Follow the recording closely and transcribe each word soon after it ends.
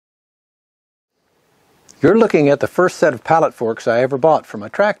You're looking at the first set of pallet forks I ever bought for my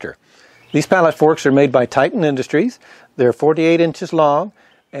tractor. These pallet forks are made by Titan Industries. They're 48 inches long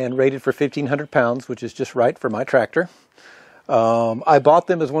and rated for 1,500 pounds, which is just right for my tractor. I bought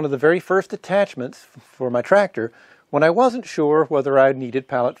them as one of the very first attachments for my tractor when I wasn't sure whether I needed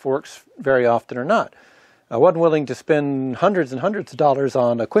pallet forks very often or not. I wasn't willing to spend hundreds and hundreds of dollars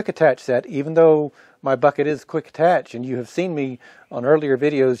on a quick attach set, even though my bucket is quick attach, and you have seen me on earlier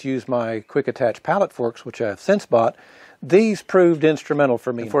videos use my quick attach pallet forks, which I have since bought. These proved instrumental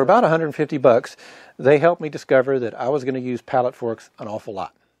for me. For about 150 bucks, they helped me discover that I was going to use pallet forks an awful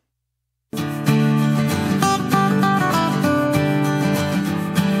lot.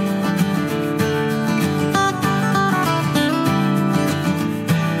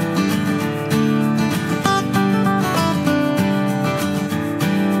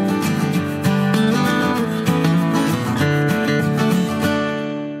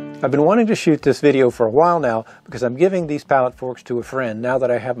 I've been wanting to shoot this video for a while now because I'm giving these pallet forks to a friend now that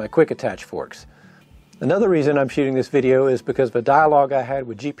I have my quick attach forks. Another reason I'm shooting this video is because of a dialogue I had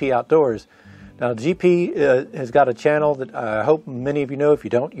with GP Outdoors. Now GP has got a channel that I hope many of you know. If you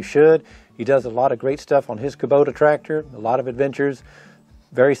don't, you should. He does a lot of great stuff on his Kubota tractor, a lot of adventures,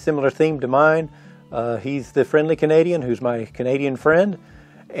 very similar theme to mine. He's the friendly Canadian who's my Canadian friend.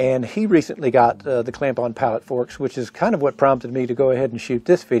 And he recently got the clamp-on pallet forks, which is kind of what prompted me to go ahead and shoot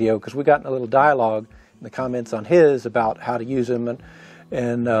this video, because we got in a little dialogue in the comments on his about how to use them,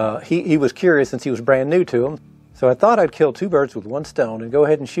 and he was curious since he was brand new to them. So I thought I'd kill two birds with one stone and go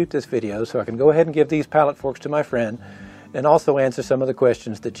ahead and shoot this video so I can go ahead and give these pallet forks to my friend and also answer some of the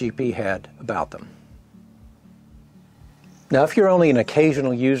questions that GP had about them. Now, if you're only an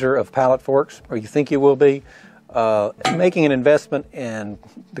occasional user of pallet forks, or you think you will be, making an investment in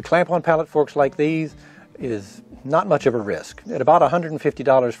the clamp-on pallet forks like these is not much of a risk. At about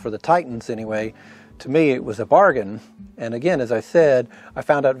 $150 for the Titans anyway, to me it was a bargain. And again, as I said, I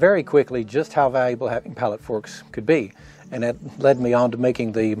found out very quickly just how valuable having pallet forks could be. And that led me on to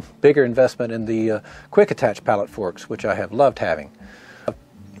making the bigger investment in the quick attach pallet forks, which I have loved having.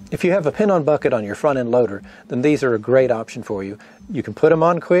 If you have a pin-on bucket on your front end loader, then these are a great option for you. You can put them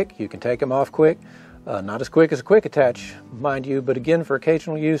on quick, you can take them off quick. Not as quick as a quick attach, mind you, but again, for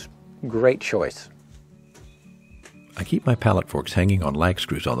occasional use, great choice. I keep my pallet forks hanging on lag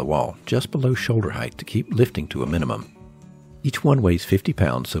screws on the wall, just below shoulder height to keep lifting to a minimum. Each one weighs 50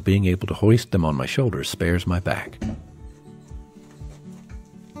 pounds, so being able to hoist them on my shoulders spares my back.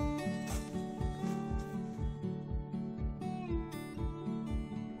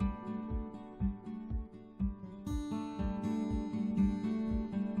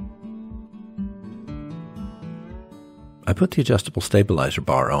 I put the adjustable stabilizer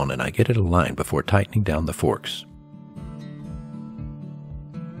bar on and I get it aligned before tightening down the forks.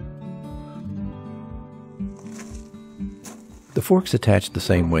 The forks attach the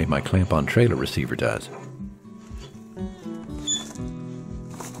same way my clamp-on trailer receiver does.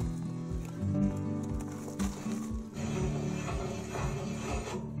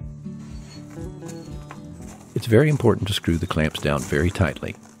 It's very important to screw the clamps down very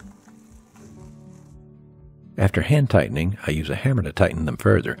tightly. After hand tightening, I use a hammer to tighten them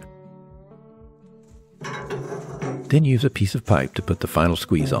further. Then use a piece of pipe to put the final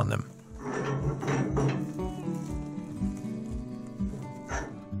squeeze on them.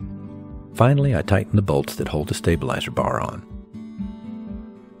 Finally, I tighten the bolts that hold the stabilizer bar on.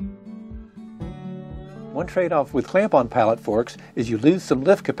 One trade-off with clamp-on pallet forks is you lose some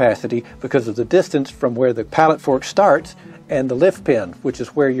lift capacity because of the distance from where the pallet fork starts and the lift pin, which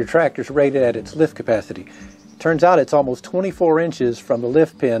is where your tractor's rated at its lift capacity. Turns out it's almost 24 inches from the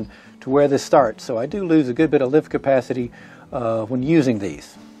lift pin to where this starts, so I do lose a good bit of lift capacity when using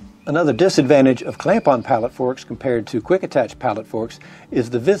these. Another disadvantage of clamp-on pallet forks compared to quick attach pallet forks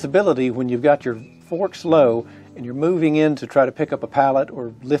is the visibility when you've got your forks low and you're moving in to try to pick up a pallet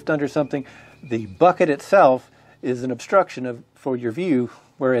or lift under something. The bucket itself is an obstruction for your view,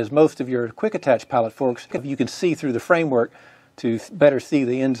 whereas most of your quick attach pallet forks, you can see through the framework to better see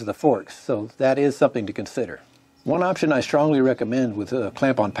the ends of the forks, so that is something to consider. One option I strongly recommend with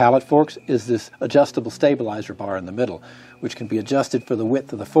clamp-on pallet forks is this adjustable stabilizer bar in the middle, which can be adjusted for the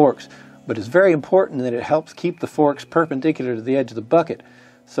width of the forks, but it's very important that it helps keep the forks perpendicular to the edge of the bucket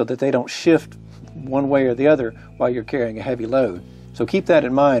so that they don't shift one way or the other while you're carrying a heavy load. So keep that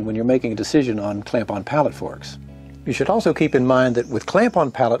in mind when you're making a decision on clamp-on pallet forks. You should also keep in mind that with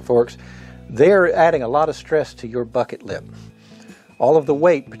clamp-on pallet forks, they're adding a lot of stress to your bucket lip. All of the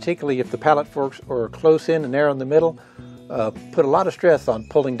weight, particularly if the pallet forks are close in and narrow in the middle, put a lot of stress on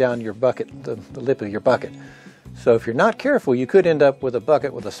pulling down your bucket, the lip of your bucket. So if you're not careful, you could end up with a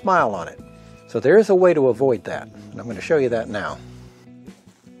bucket with a smile on it. So there is a way to avoid that, and I'm going to show you that now.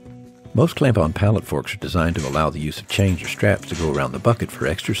 Most clamp-on pallet forks are designed to allow the use of chains or straps to go around the bucket for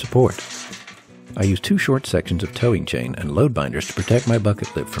extra support. I use 2 short sections of towing chain and load binders to protect my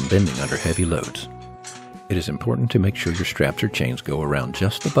bucket lip from bending under heavy loads. It is important to make sure your straps or chains go around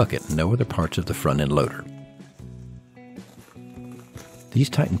just the bucket and no other parts of the front end loader. These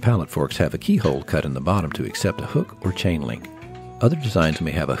Titan pallet forks have a keyhole cut in the bottom to accept a hook or chain link. Other designs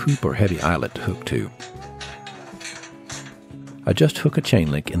may have a hoop or heavy eyelet to hook to. I just hook a chain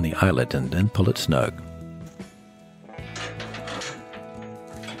link in the eyelet and then pull it snug.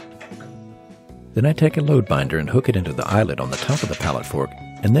 Then I take a load binder and hook it into the eyelet on the top of the pallet fork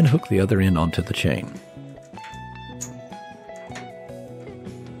and then hook the other end onto the chain.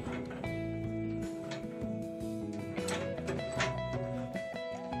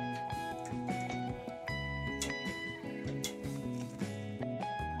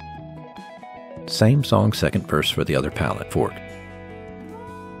 Same song, second verse for the other pallet fork.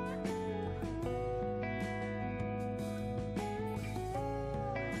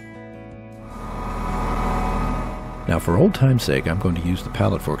 Now for old time's sake, I'm going to use the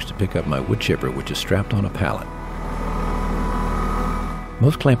pallet forks to pick up my wood chipper, which is strapped on a pallet.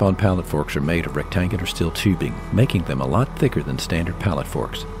 Most clamp-on pallet forks are made of rectangular steel tubing, making them a lot thicker than standard pallet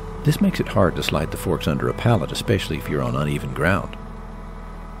forks. This makes it hard to slide the forks under a pallet, especially if you're on uneven ground.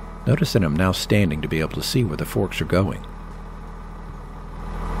 Notice that I'm now standing to be able to see where the forks are going.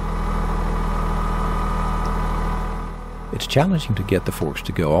 It's challenging to get the forks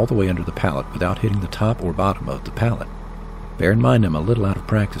to go all the way under the pallet without hitting the top or bottom of the pallet. Bear in mind I'm a little out of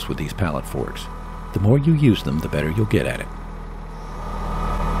practice with these pallet forks. The more you use them, the better you'll get at it.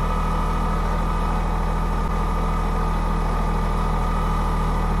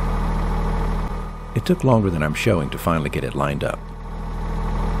 It took longer than I'm showing to finally get it lined up.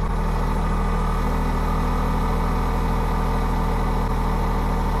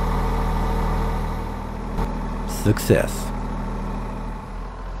 Success.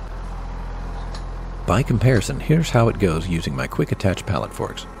 By comparison, here's how it goes using my quick attach pallet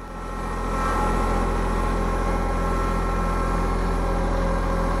forks.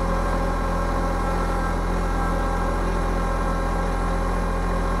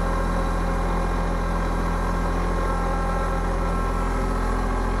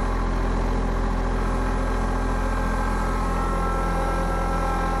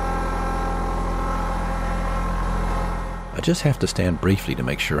 I just have to stand briefly to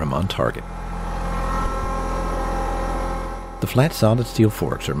make sure I'm on target. The flat solid steel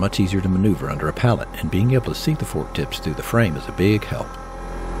forks are much easier to maneuver under a pallet, and being able to see the fork tips through the frame is a big help.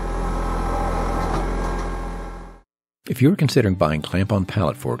 If you're considering buying clamp-on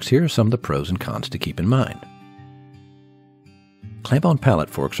pallet forks, here are some of the pros and cons to keep in mind. Clamp-on pallet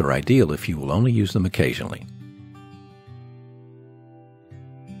forks are ideal if you will only use them occasionally.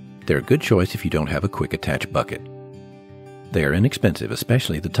 They're a good choice if you don't have a quick attach bucket. They are inexpensive,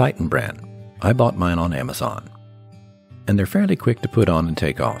 especially the Titan brand. I bought mine on Amazon. And they're fairly quick to put on and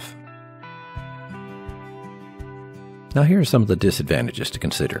take off. Now here are some of the disadvantages to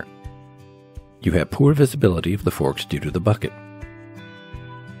consider. You have poor visibility of the forks due to the bucket.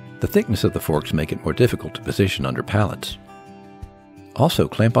 The thickness of the forks make it more difficult to position under pallets. Also,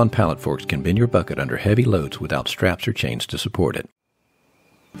 clamp-on pallet forks can bend your bucket under heavy loads without straps or chains to support it.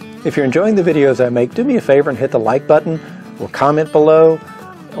 If you're enjoying the videos I make, do me a favor and hit the like button or comment below,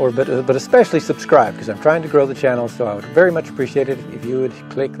 but especially subscribe, because I'm trying to grow the channel, so I would very much appreciate it if you would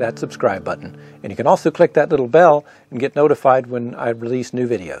click that subscribe button. And you can also click that little bell and get notified when I release new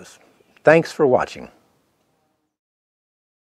videos. Thanks for watching.